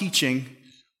lot of teaching.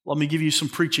 Let me give you some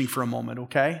preaching for a moment,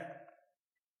 okay? Let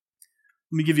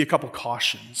me give you a couple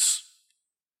cautions.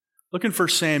 Look in 1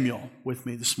 Samuel with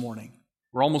me this morning.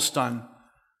 We're almost done.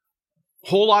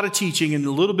 whole lot of teaching and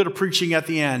a little bit of preaching at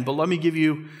the end, but let me give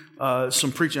you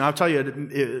some preaching. I'll tell you,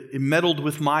 it meddled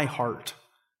with my heart.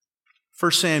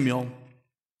 1 Samuel.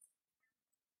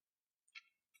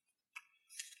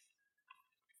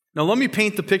 Now let me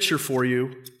paint the picture for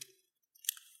you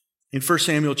in 1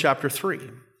 Samuel chapter 3. A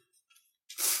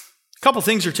couple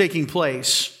things are taking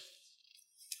place.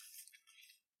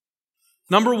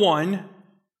 Number one,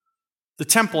 the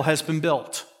temple has been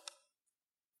built.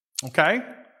 Okay?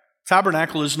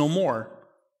 Tabernacle is no more.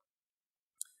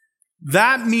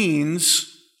 That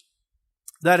means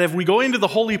that if we go into the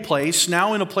holy place,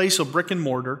 now in a place of brick and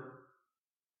mortar,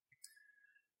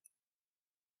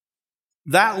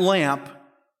 that lamp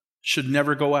should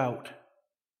never go out.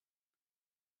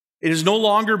 It is no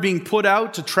longer being put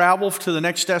out to travel to the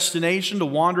next destination, to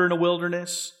wander in a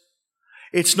wilderness.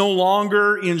 It's no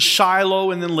longer in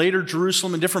Shiloh and then later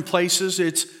Jerusalem and different places.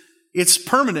 It's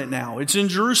permanent now. It's in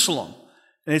Jerusalem.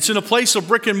 And it's in a place of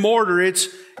brick and mortar.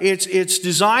 Its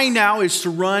design now is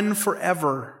to run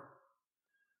forever.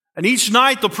 And each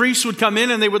night the priests would come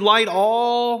in and they would light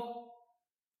all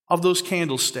of those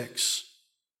candlesticks.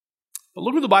 But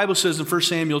look what the Bible says in 1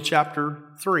 Samuel chapter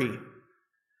 3.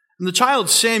 And the child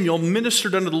Samuel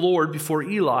ministered unto the Lord before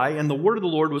Eli, and the word of the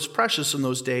Lord was precious in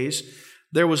those days.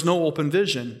 There was no open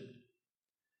vision.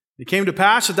 It came to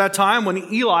pass at that time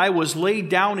when Eli was laid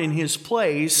down in his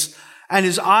place, and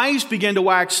his eyes began to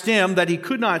wax dim, that he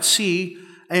could not see,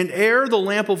 and ere the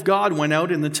lamp of God went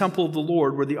out in the temple of the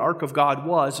Lord where the ark of God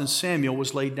was, and Samuel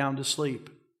was laid down to sleep.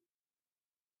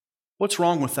 What's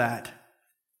wrong with that?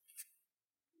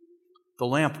 The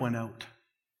lamp went out.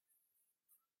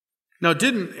 Now,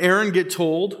 didn't Aaron get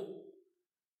told,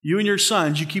 you and your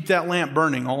sons, you keep that lamp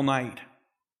burning all night?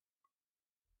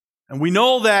 And we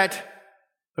know that,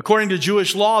 according to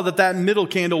Jewish law, that middle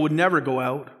candle would never go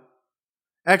out.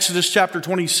 Exodus chapter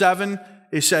 27,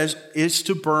 it says, it's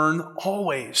to burn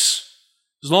always.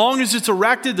 As long as it's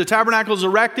erected, the tabernacle is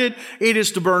erected, it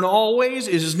is to burn always.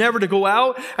 It is never to go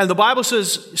out. And the Bible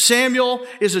says Samuel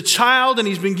is a child and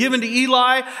he's been given to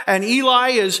Eli, and Eli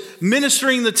is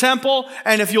ministering the temple.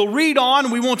 And if you'll read on,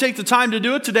 we won't take the time to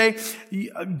do it today,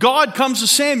 God comes to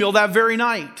Samuel that very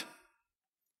night.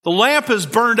 The lamp is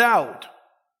burned out.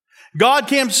 God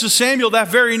comes to Samuel that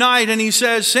very night and he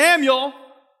says, Samuel.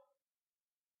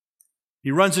 He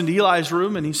runs into Eli's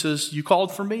room and he says, you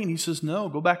called for me? And he says, no,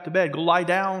 go back to bed. Go lie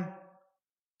down.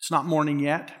 It's not morning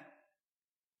yet.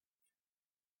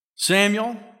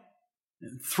 Samuel,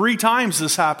 3 times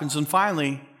this happens, and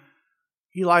finally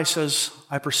Eli says,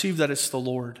 I perceive that it's the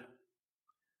Lord.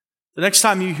 The next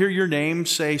time you hear your name,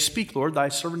 say, speak, Lord, thy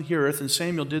servant heareth. And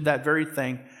Samuel did that very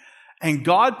thing. And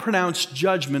God pronounced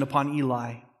judgment upon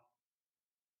Eli.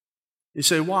 You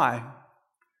say, why?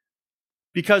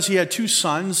 Because he had 2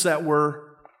 sons that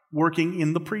were working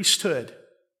in the priesthood.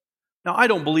 Now, I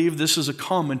don't believe this is a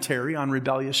commentary on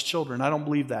rebellious children. I don't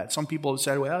believe that. Some people have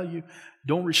said, well, you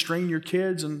don't restrain your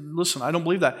kids. And listen, I don't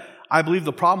believe that. I believe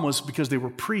the problem was because they were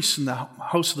priests in the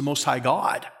house of the Most High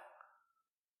God.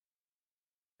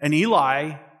 And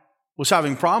Eli was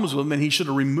having problems with them, and he should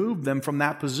have removed them from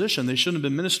that position. They shouldn't have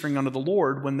been ministering unto the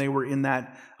Lord when they were in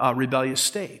that rebellious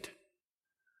state.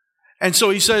 And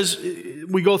so he says,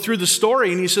 we go through the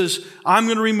story, and he says, I'm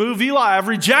going to remove Eli. I've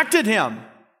rejected him.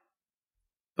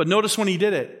 But notice when he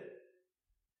did it.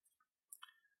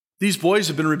 These boys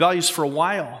have been rebellious for a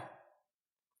while.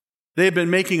 They have been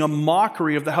making a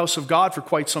mockery of the house of God for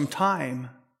quite some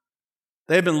time.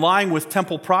 They have been lying with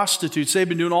temple prostitutes. They've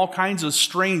been doing all kinds of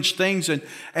strange things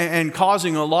and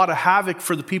causing a lot of havoc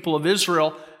for the people of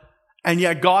Israel. And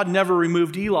yet God never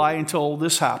removed Eli until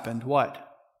this happened. What?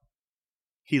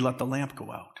 He let the lamp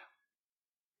go out.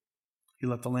 He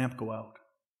let the lamp go out.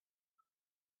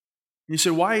 You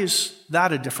say, why is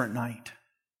that a different night?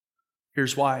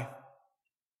 Here's why.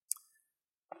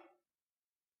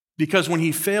 Because when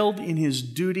he failed in his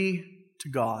duty to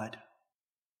God,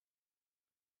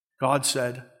 God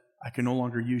said, I can no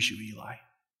longer use you, Eli.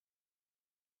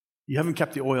 You haven't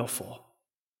kept the oil full.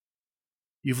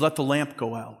 You've let the lamp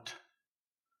go out.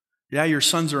 Yeah, your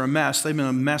sons are a mess. They've been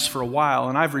a mess for a while,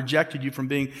 and I've rejected you from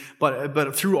being,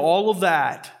 but through all of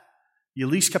that, you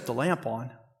at least kept the lamp on,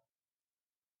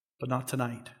 but not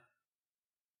tonight.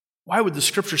 Why would the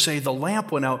scripture say the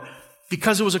lamp went out?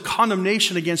 Because it was a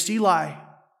condemnation against Eli.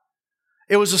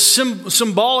 It was a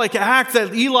symbolic act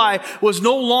that Eli was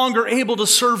no longer able to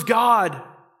serve God.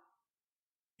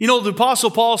 You know, the Apostle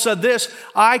Paul said this,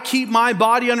 I keep my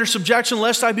body under subjection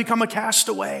lest I become a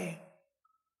castaway.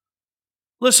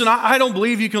 Listen, I don't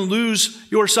believe you can lose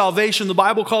your salvation. The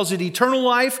Bible calls it eternal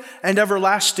life and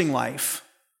everlasting life.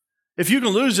 If you can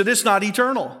lose it, it's not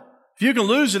eternal. If you can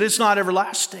lose it, it's not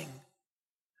everlasting.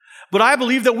 But I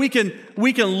believe that we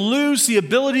can lose the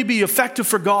ability to be effective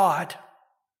for God.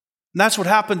 And that's what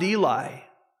happened to Eli.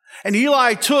 And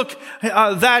Eli took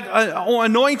that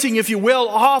anointing, if you will,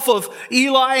 off of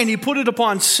Eli, and he put it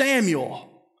upon Samuel.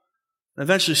 And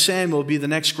eventually Samuel will be the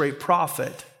next great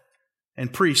prophet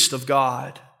and priest of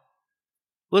God.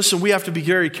 Listen, we have to be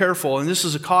very careful, and this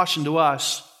is a caution to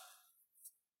us.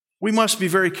 We must be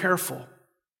very careful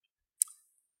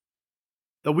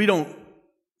that we don't,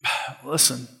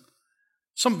 listen,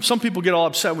 some people get all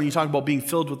upset when you talk about being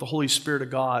filled with the Holy Spirit of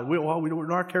God. We're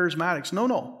not charismatics.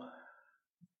 No.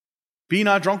 Be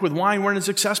not drunk with wine wherein is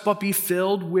excess, but be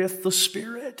filled with the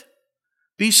Spirit.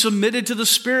 Be submitted to the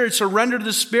Spirit, surrender to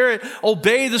the Spirit,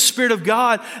 obey the Spirit of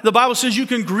God. The Bible says you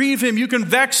can grieve Him, you can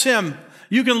vex Him,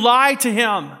 you can lie to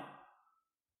Him.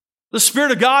 The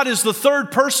Spirit of God is the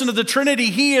third person of the Trinity.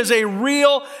 He is a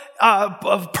real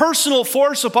personal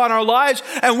force upon our lives,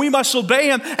 and we must obey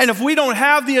Him. And if we don't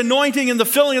have the anointing and the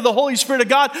filling of the Holy Spirit of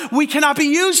God, we cannot be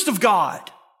used of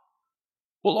God.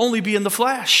 We'll only be in the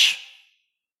flesh.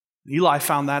 Eli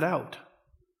found that out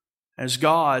as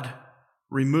God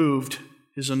removed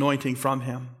His anointing from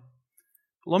him.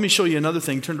 Let me show you another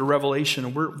thing. Turn to Revelation,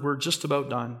 and we're just about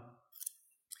done.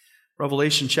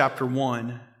 Revelation chapter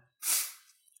 1.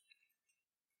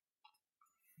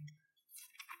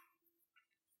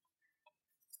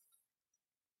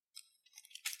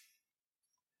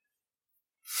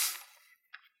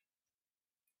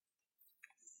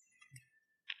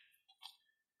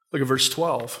 Look at verse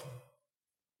 12.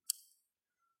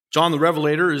 John the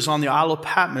Revelator is on the Isle of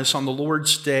Patmos on the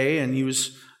Lord's day, and he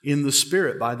was in the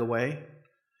Spirit, by the way.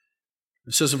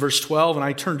 It says in verse 12, and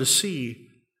I turned to see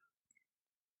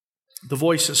the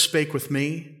voice that spake with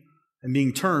me, and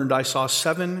being turned, I saw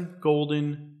 7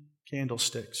 golden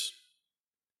candlesticks.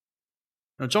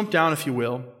 Now jump down, if you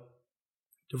will,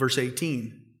 to verse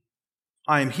 18.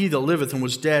 I am he that liveth and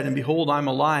was dead, and behold, I am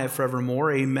alive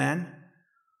forevermore. Amen.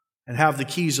 And have the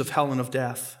keys of hell and of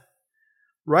death.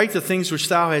 Write the things which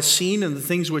thou hast seen, and the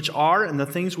things which are, and the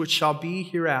things which shall be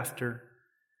hereafter.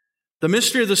 The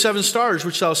mystery of the 7 stars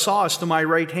which thou sawest in my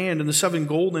right hand, and the 7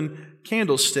 golden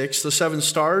candlesticks. The 7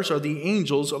 stars are the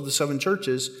angels of the 7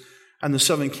 churches, and the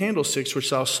 7 candlesticks which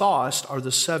thou sawest are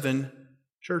the 7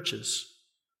 churches.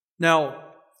 Now,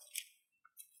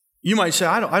 you might say,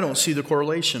 I don't see the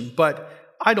correlation, but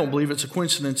I don't believe it's a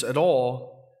coincidence at all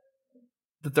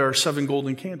that there are 7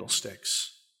 golden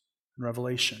candlesticks in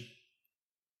Revelation.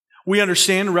 We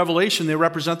understand in Revelation they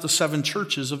represent the 7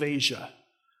 churches of Asia.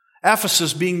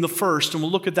 Ephesus being the first, and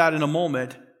we'll look at that in a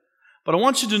moment. But I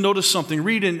want you to notice something.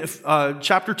 Read in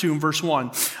chapter 2 and verse 1.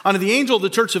 Unto the angel of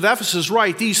the church of Ephesus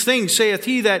write, these things saith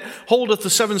he that holdeth the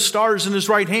 7 stars in his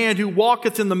right hand, who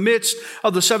walketh in the midst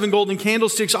of the 7 golden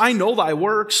candlesticks. I know thy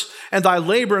works, and thy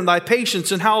labor, and thy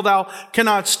patience, and how thou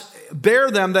cannot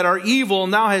bear them that are evil,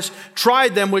 and thou hast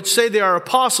tried them which say they are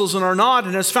apostles and are not,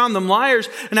 and hast found them liars,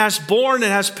 and hast borne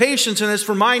and hast patience, and hast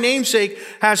for my name's sake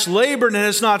hast labored and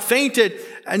hast not fainted.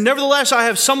 And nevertheless I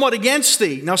have somewhat against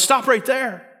thee. Now stop right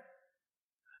there.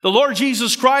 The Lord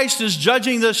Jesus Christ is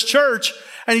judging this church,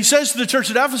 and He says to the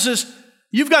church at Ephesus,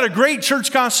 you've got a great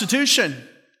church constitution,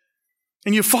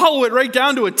 and you follow it right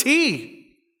down to a T.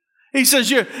 He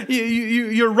says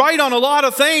you're right on a lot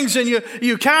of things, and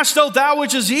you cast out that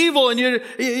which is evil, and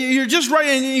you're just right,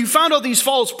 and you found out these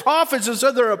false prophets and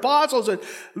said they're apostles, and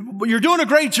you're doing a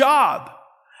great job.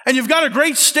 And you've got a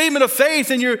great statement of faith,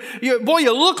 and you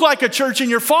look like a church, and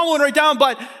you're following right down,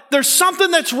 but there's something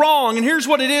that's wrong. And here's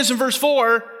what it is in verse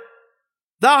 4.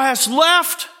 Thou hast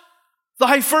left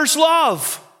thy first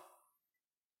love.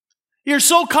 You're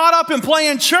so caught up in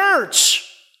playing church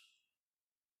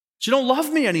that you don't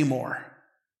love me anymore.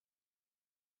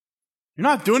 You're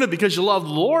not doing it because you love the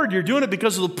Lord. You're doing it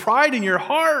because of the pride in your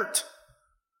heart.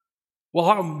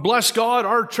 Well, bless God,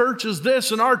 our church is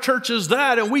this and our church is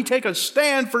that, and we take a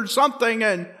stand for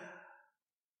something,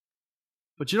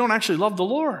 but you don't actually love the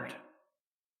Lord.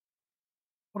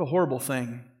 What a horrible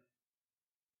thing.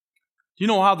 Do you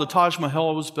know how the Taj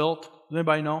Mahal was built? Does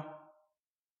anybody know?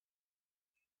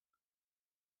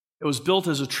 It was built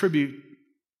as a tribute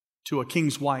to a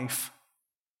king's wife.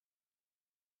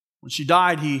 When she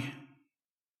died, he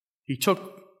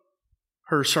took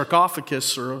her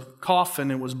sarcophagus, or a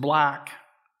coffin, it was black,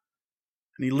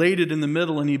 and he laid it in the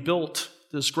middle, and he built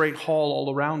this great hall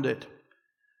all around it.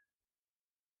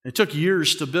 It took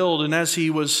years to build, and as he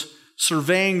was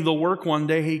surveying the work one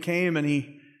day, he came and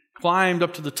he climbed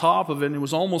up to the top of it, and it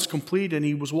was almost complete, and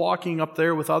he was walking up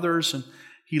there with others, and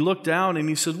he looked down and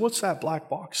he said, what's that black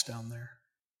box down there?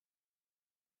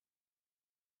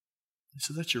 He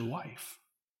said, that's your wife.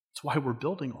 That's why we're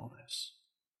building all this.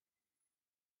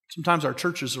 Sometimes our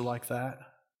churches are like that.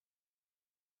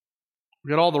 We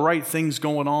got all the right things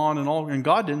going on and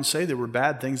God didn't say they were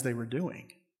bad things they were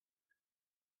doing.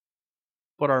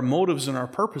 But our motives and our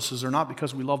purposes are not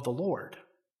because we love the Lord.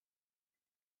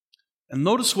 And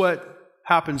notice what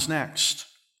happens next.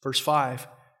 Verse 5.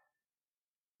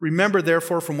 Remember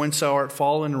therefore from whence thou art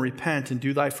fallen, and repent, and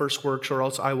do thy first works, or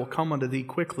else I will come unto thee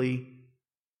quickly,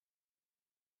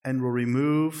 and will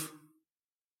remove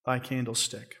thy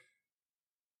candlestick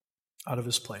out of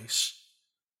his place,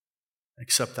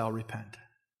 except thou repent.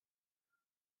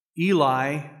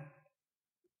 Eli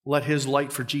let his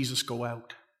light for Jesus go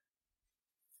out.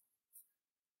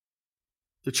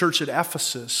 The church at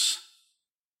Ephesus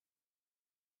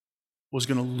was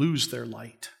going to lose their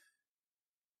light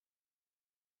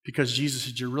because Jesus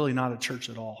said, you're really not a church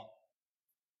at all.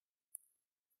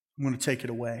 I'm going to take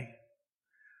it away.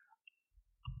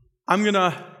 I'm going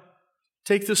to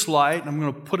take this light and I'm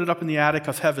going to put it up in the attic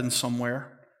of heaven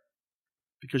somewhere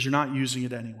because you're not using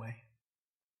it anyway.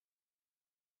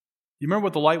 You remember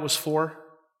what the light was for? It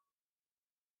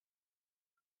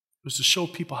was to show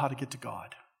people how to get to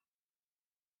God.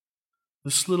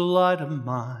 This little light of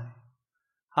mine,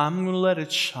 I'm going to let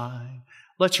it shine.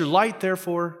 Let your light,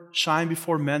 therefore, shine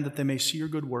before men that they may see your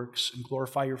good works and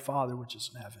glorify your Father which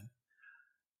is in heaven.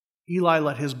 Eli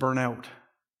let his burn out.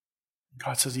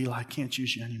 God says, Eli, I can't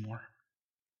use you anymore.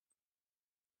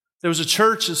 There was a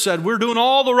church that said, we're doing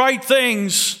all the right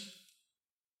things.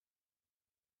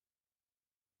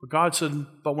 But God said,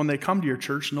 but when they come to your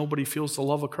church, nobody feels the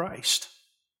love of Christ.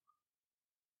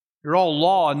 You're all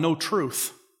law and no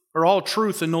truth. Or all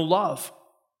truth and no love.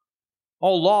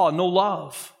 All law and no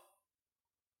love.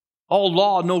 All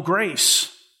law, no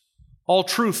grace. All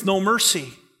truth, no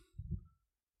mercy.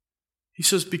 He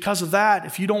says, because of that,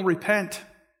 if you don't repent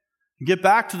and get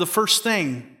back to the first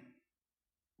thing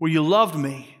where you loved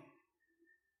me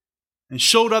and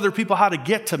showed other people how to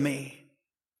get to me,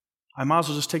 I might as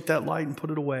well just take that light and put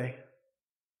it away.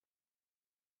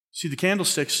 See, the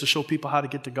candlestick's to show people how to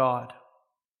get to God.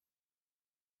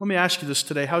 Let me ask you this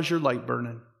today. How's your light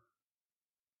burning?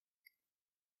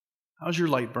 How's your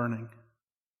light burning?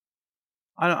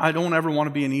 I don't ever want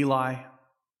to be an Eli.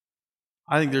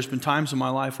 I think there's been times in my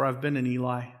life where I've been an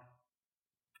Eli,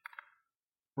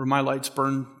 where my lights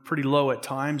burn pretty low at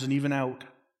times and even out.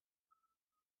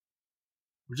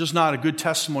 We're just not a good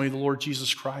testimony of the Lord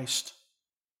Jesus Christ.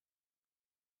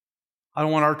 I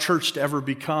don't want our church to ever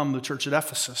become the church at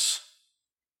Ephesus,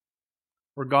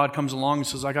 where God comes along and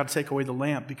says, I got to take away the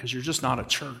lamp because you're just not a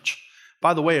church.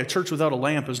 By the way, a church without a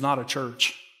lamp is not a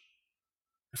church.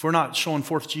 If we're not showing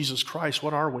forth Jesus Christ,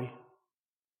 what are we?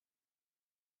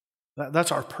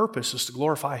 That's our purpose, is to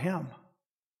glorify Him.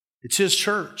 It's His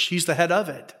church. He's the head of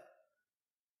it.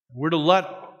 We're to let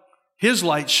His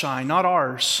light shine, not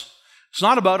ours. It's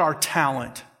not about our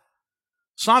talent.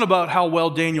 It's not about how well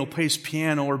Daniel plays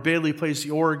piano or Bailey plays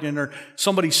the organ or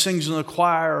somebody sings in the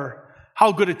choir or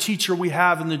how good a teacher we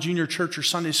have in the junior church or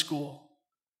Sunday school.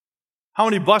 How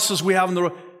many buses we have on the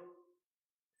road.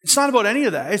 It's not about any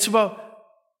of that. It's about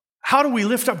how do we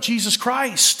lift up Jesus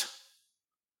Christ?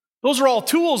 Those are all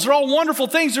tools. They're all wonderful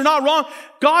things. They're not wrong.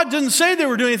 God didn't say they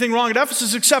were doing anything wrong at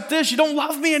Ephesus except this: you don't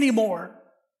love me anymore.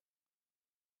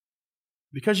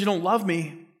 Because you don't love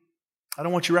me, I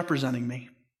don't want you representing me.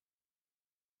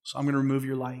 So I'm going to remove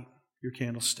your light, your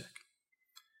candlestick.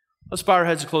 Let's bow our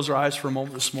heads and close our eyes for a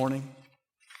moment this morning.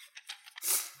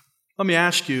 Let me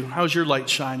ask you, how's your light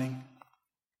shining?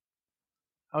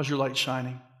 How's your light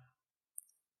shining?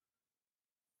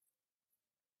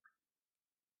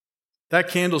 That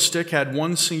candlestick had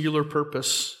one singular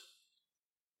purpose.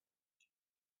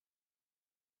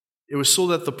 It was so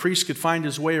that the priest could find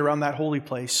his way around that holy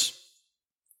place.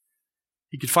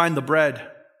 He could find the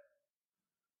bread.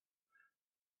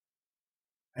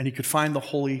 And he could find the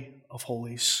Holy of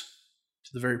Holies,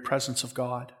 to the very presence of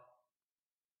God.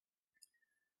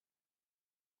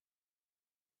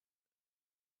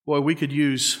 Boy, we could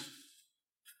use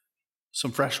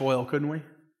some fresh oil, couldn't we?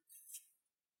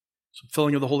 Some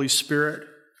filling of the Holy Spirit.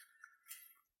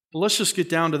 But let's just get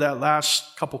down to that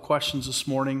last couple questions this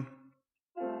morning.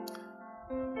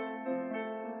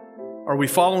 Are we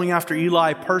following after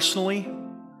Eli personally?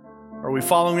 Are we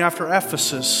following after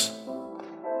Ephesus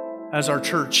as our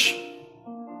church?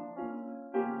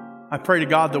 I pray to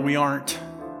God that we aren't.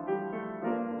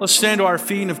 Let's stand to our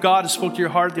feet, and if God has spoke to your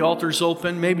heart, the altar is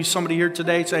open. Maybe somebody here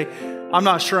today say, I'm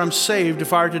not sure I'm saved.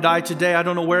 If I were to die today, I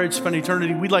don't know where I'd spend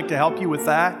eternity. We'd like to help you with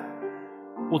that.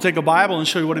 We'll take a Bible and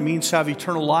show you what it means to have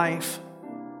eternal life.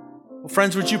 Well,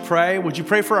 friends, would you pray? Would you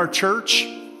pray for our church?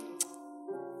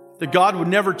 That God would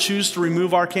never choose to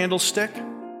remove our candlestick?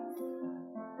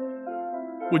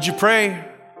 Would you pray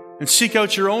and seek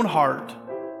out your own heart?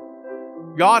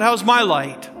 God, how's my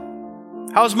light?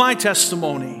 How's my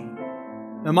testimony?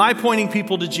 Am I pointing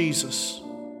people to Jesus?